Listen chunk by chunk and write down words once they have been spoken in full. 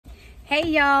Hey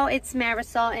y'all, it's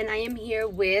Marisol and I am here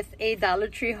with a Dollar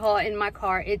Tree haul in my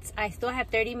car. I still have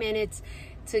 30 minutes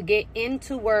to get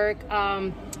into work,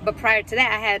 but prior to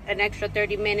that I had an extra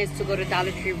 30 minutes to go to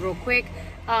Dollar Tree real quick.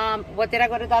 What did I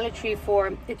go to Dollar Tree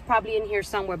for? It's probably in here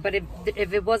somewhere, but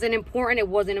if it wasn't important, it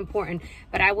wasn't important.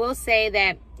 But I will say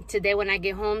that today when I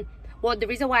get home, well, the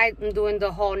reason why I'm doing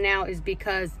the haul now is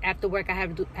because after work I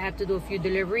have to do a few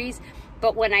deliveries.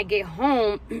 But when I get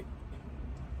home,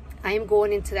 I am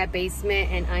going into that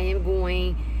basement and I am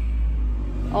going,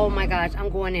 oh my gosh, I'm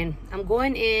going in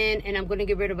and I'm going to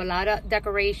get rid of a lot of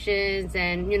decorations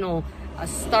and, you know,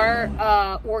 start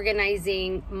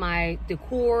organizing my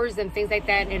decors and things like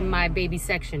that in my baby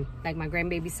section, like my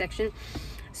grandbaby section.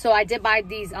 So I did buy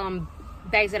these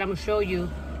bags that I'm gonna show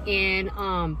you. And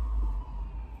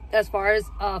as far as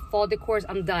fall decors,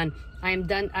 I'm done. I am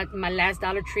done at my last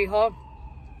Dollar Tree haul.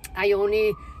 I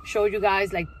only showed you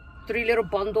guys like 3 little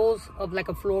bundles of like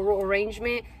a floral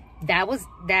arrangement. That was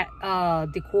that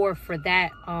decor for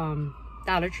that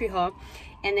Dollar Tree haul.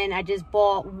 And then I just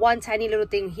bought one tiny little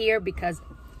thing here because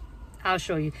I'll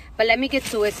show you. But let me get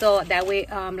to it so that way,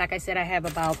 like I said, I have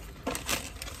about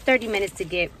 30 minutes to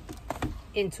get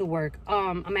into work.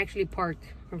 I'm actually parked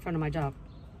in front of my job.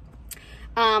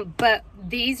 But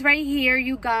these right here,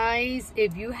 you guys,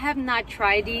 if you have not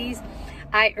tried these,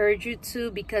 I urge you to,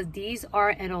 because these are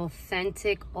an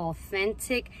authentic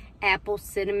apple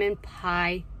cinnamon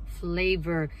pie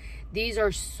flavor. These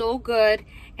are so good.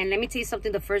 And let me tell you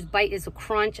something, the first bite is a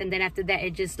crunch, and then after that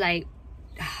it just like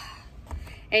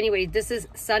anyway, this is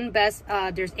Sunbest.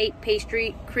 There's 8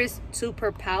 pastry crisp, 2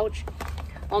 per pouch.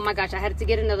 Oh my gosh, I had to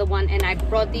get another one, and I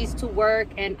brought these to work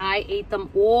and I ate them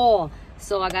all.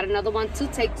 So I got another one to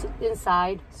take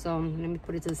inside. So let me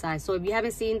put it to the side. So if you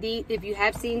haven't seen these, if you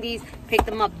have seen these, pick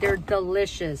them up. They're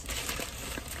delicious.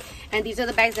 And these are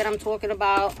the bags that I'm talking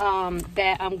about,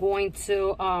 that I'm going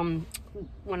to,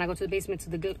 when I go to the basement to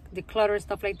declutter and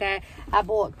stuff like that. I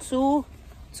bought two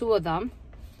of them.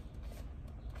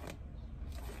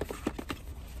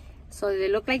 So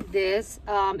they look like this.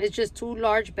 It's just 2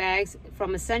 large bags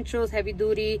from Essentials Heavy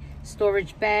Duty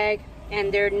Storage Bag,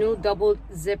 and their new double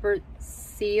zipper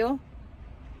seal.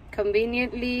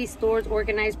 Conveniently stores,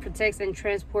 organized, protects, and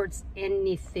transports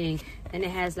anything. And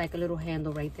it has like a little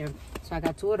handle right there. So I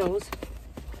got 2 of those.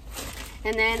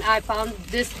 And then I found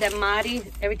this that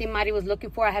everything Mari was looking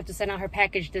for. I have to send out her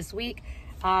package this week.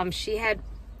 She had,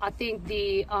 I think,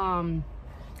 the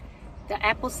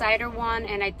apple cider one,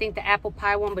 and I think the apple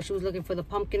pie one, but she was looking for the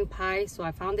pumpkin pie. So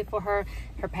I found it for her.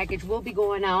 Her package will be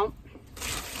going out.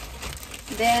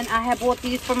 Then I have bought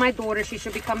these for my daughter. She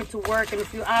should be coming to work in a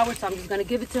few hours, so I'm just going to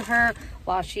give it to her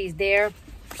while she's there.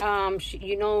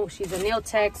 You know, she's a nail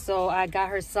tech, so I got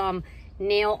her some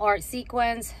nail art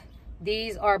sequins.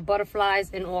 These are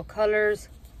butterflies in all colors.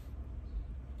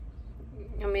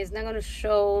 I mean, it's not going to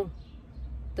show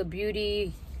the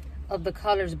beauty of the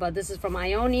colors, but this is from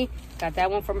Ione. Got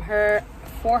that one from her,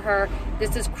 for her.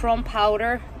 This is chrome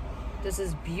powder. This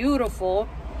is beautiful.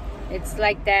 It's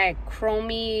like that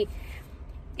chromey.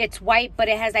 It's white, but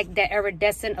it has like that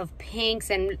iridescent of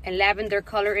pinks and lavender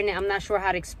color in it. I'm not sure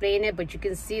how to explain it, but you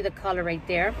can see the color right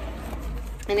there.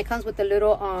 And it comes with a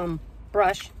little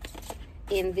brush.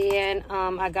 And then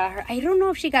I got her, I don't know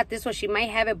if she got this one. She might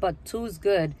have it, but 2 is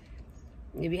good.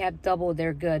 If you have double,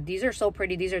 they're good. These are so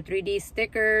pretty. These are 3D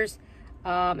stickers.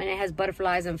 And it has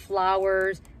butterflies and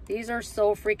flowers. These are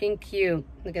so freaking cute.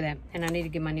 Look at that. And I need to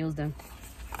get my nails done.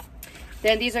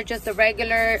 Then these are just the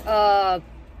regular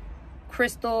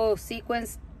crystal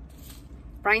sequins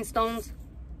rhinestones,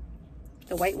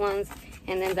 the white ones.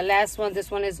 And then the last one, this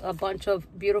one is a bunch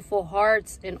of beautiful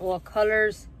hearts in all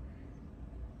colors.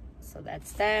 So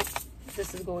that's that.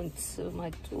 This is going to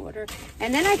my daughter.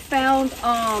 And then I found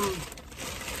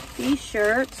these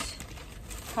shirts.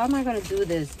 How am I gonna do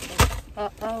this? Oh,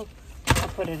 I'll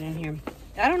put it in here.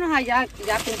 I don't know how y'all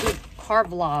can do car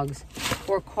vlogs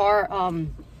or car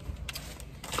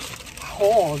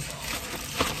hauls.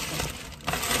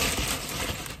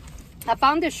 I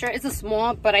found this shirt. It's a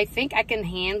small, but I think I can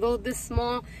handle this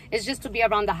small. It's just to be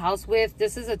around the house with.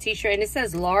 This is a t-shirt, and it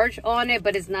says large on it,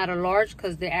 but it's not a large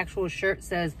because the actual shirt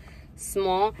says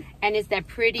small. And it's that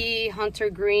pretty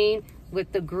hunter green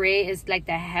with the gray. It's like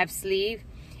that half sleeve.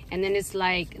 And then it's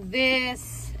like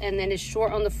this, and then it's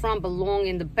short on the front but long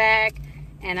in the back.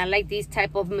 And I like these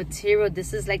type of material.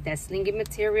 This is like that slingy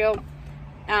material.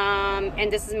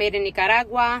 And this is made in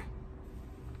Nicaragua.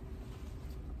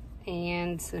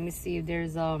 And let me see if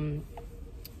there's okay,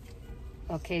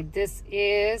 this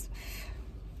is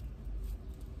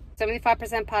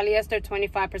 75% polyester,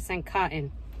 25%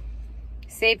 cotton.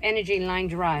 Save energy, line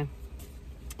dry.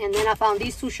 And then I found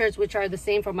these two shirts, which are the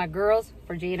same for my girls,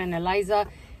 for Jada and Eliza.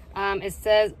 It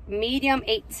says medium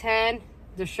 8'10".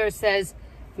 The shirt says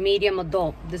medium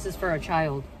adult. This is for a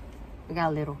child. I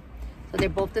got little. So they're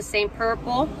both the same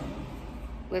purple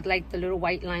with like the little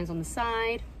white lines on the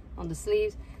side, on the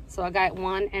sleeves. So I got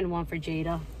one and one for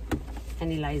Jada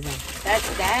and Eliza.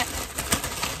 That's that.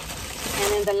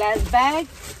 And then the last bag,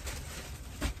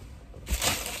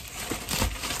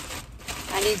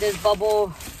 I need this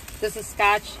bubble. This is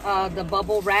Scotch, the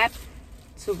bubble wrap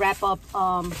to wrap up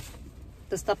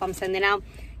the stuff I'm sending out.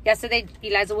 Yesterday,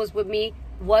 Eliza was with me,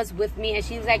 and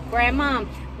she was like, Grandma,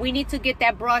 we need to get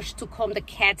that brush to comb the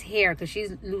cat's hair because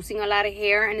she's losing a lot of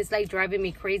hair and it's like driving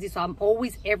me crazy. So I'm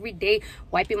always every day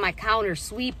wiping my counter,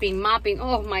 sweeping, mopping.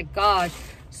 Oh my gosh.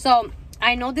 So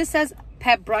I know this says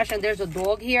pet brush and there's a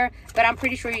dog here, but I'm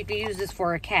pretty sure you can use this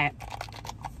for a cat.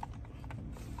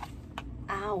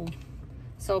 Ow.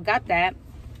 So got that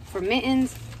for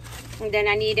mittens. And then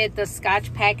I needed the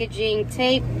Scotch packaging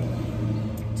tape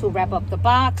to wrap up the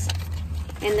box.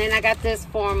 And then I got this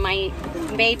for my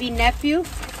baby nephew.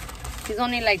 He's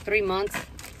only like 3 months,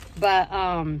 but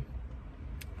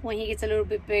when he gets a little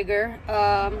bit bigger,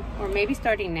 or maybe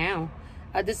starting now,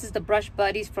 this is the Brush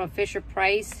Buddies from Fisher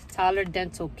Price Toddler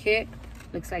Dental Kit.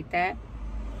 Looks like that.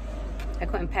 I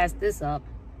couldn't pass this up.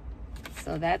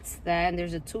 So that's that. And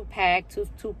there's a 2-pack, 2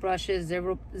 toothbrushes,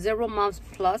 0 months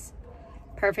plus.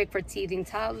 Perfect for teething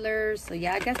toddlers. So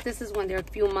yeah, I guess this is when they're a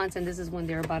few months and this is when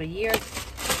they're about a year.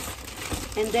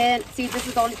 And then, see, this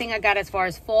is the only thing I got as far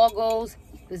as fall goes.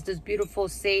 Is this beautiful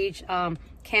sage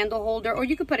candle holder. Or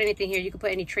you could put anything here. You could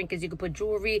put any trinkets. You could put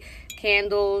jewelry,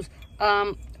 candles,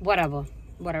 whatever.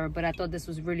 But I thought this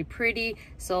was really pretty.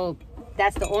 So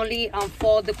that's the only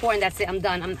fall decor, and that's it. I'm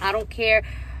done. I don't care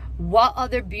what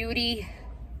other beauty.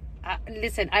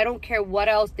 Listen, I don't care what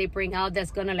else they bring out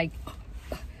that's gonna like...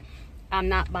 I'm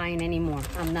not buying anymore.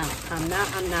 I'm not.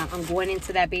 I'm going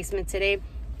into that basement today.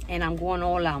 And I'm going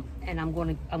all out, and I'm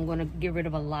gonna get rid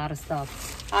of a lot of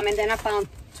stuff. And then I found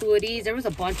 2 of these. There was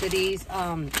a bunch of these,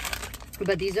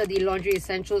 but these are the laundry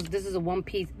essentials. This is a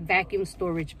 1-piece vacuum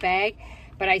storage bag,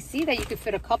 but I see that you can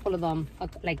fit a couple of them,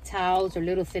 like towels or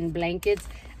little thin blankets.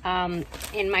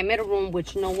 In my middle room,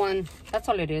 which no one, that's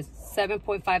all it is,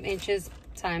 7.5 inches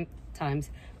times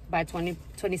by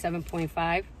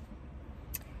 27.5.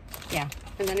 Yeah,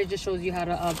 and then it just shows you how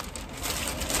to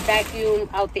vacuum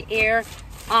out the air.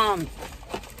 In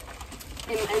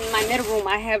my middle room,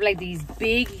 I have like these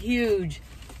big, huge,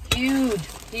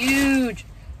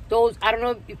 those, I don't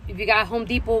know if you got Home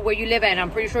Depot where you live at, I'm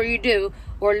pretty sure you do,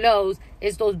 or Lowe's.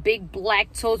 It's those big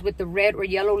black totes with the red or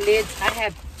yellow lids. I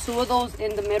have 2 of those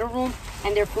in the middle room,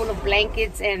 and they're full of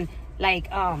blankets and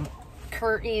like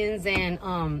curtains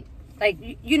and like,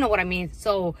 you know what I mean.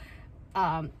 So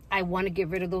I want to get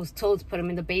rid of those totes, put them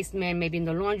in the basement, maybe in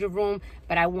the laundry room,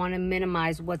 but I want to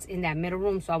minimize what's in that middle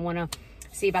room. So I want to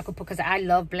see if I could put, because I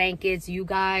love blankets, you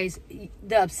guys.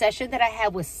 The obsession that I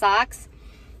have with socks,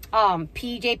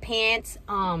 PJ pants,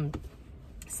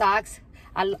 socks.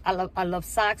 I love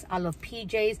socks. I love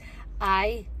PJs.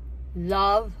 I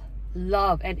love,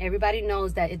 and everybody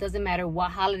knows that it doesn't matter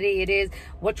what holiday it is,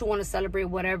 what you want to celebrate,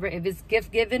 whatever. If it's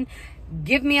gift giving,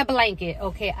 give me a blanket.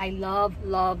 Okay, I love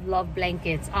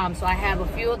blankets. So I have a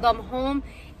few of them home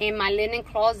in my linen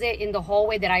closet in the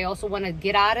hallway that I also want to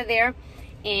get out of there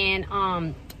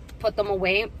and put them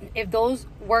away. If those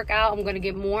work out, I'm going to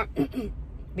get more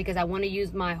because I want to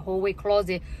use my hallway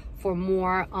closet for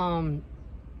more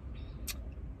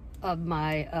of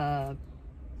my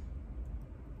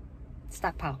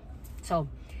stockpile. So,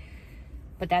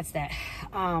 but that's that.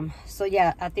 So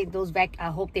yeah, I think those I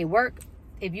hope they work.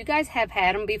 If you guys have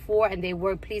had them before and they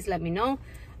work, please let me know.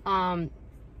 And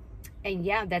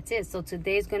yeah, that's it. So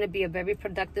today's gonna be a very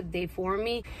productive day for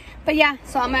me. But yeah,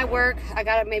 so I'm at work. I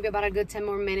got maybe about a good 10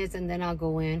 more minutes and then I'll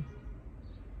go in.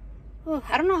 Oh,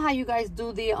 I don't know how you guys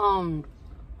do the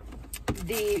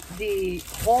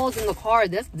hauls in the car.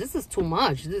 This is too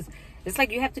much. It's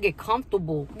like you have to get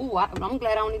comfortable. Ooh, I'm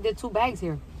glad I only did 2 bags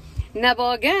here.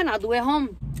 Never again. I'll do it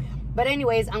home. But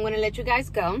anyways, I'm gonna let you guys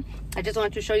go. I just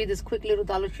wanted to show you this quick little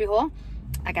Dollar Tree haul.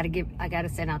 I gotta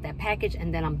send out that package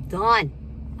and then I'm done.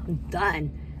 I'm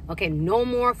done. Okay, no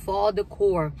more fall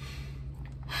decor.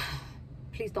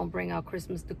 Please don't bring out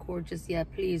Christmas decor just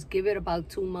yet. Please give it about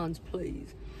 2 months,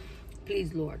 please.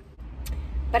 Please, Lord.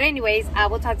 But anyways, I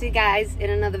will talk to you guys in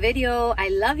another video. I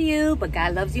love you, but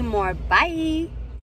God loves you more. Bye.